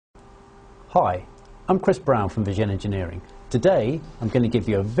Hi, I'm Chris Brown from Vision Engineering. Today I'm going to give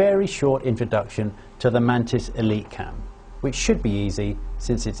you a very short introduction to the Mantis Elite Cam, which should be easy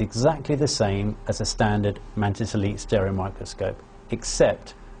since it's exactly the same as a standard Mantis Elite stereo microscope,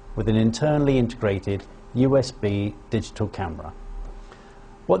 except with an internally integrated USB digital camera.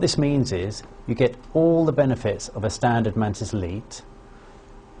 What this means is you get all the benefits of a standard Mantis Elite,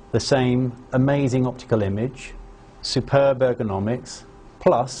 the same amazing optical image, superb ergonomics,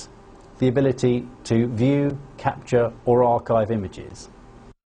 plus the ability to view, capture or archive images.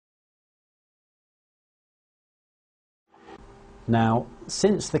 Now,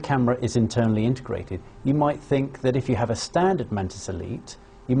 since the camera is internally integrated, you might think that if you have a standard Mantis Elite,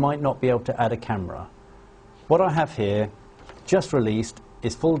 you might not be able to add a camera. What I have here, just released,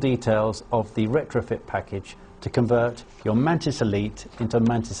 is full details of the retrofit package to convert your Mantis Elite into a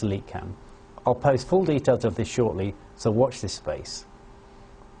Mantis Elite Cam. I'll post full details of this shortly, so watch this space.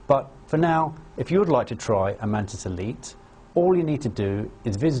 But for now, if you would like to try a Mantis Elite, all you need to do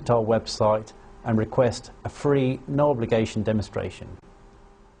is visit our website and request a free, no obligation demonstration.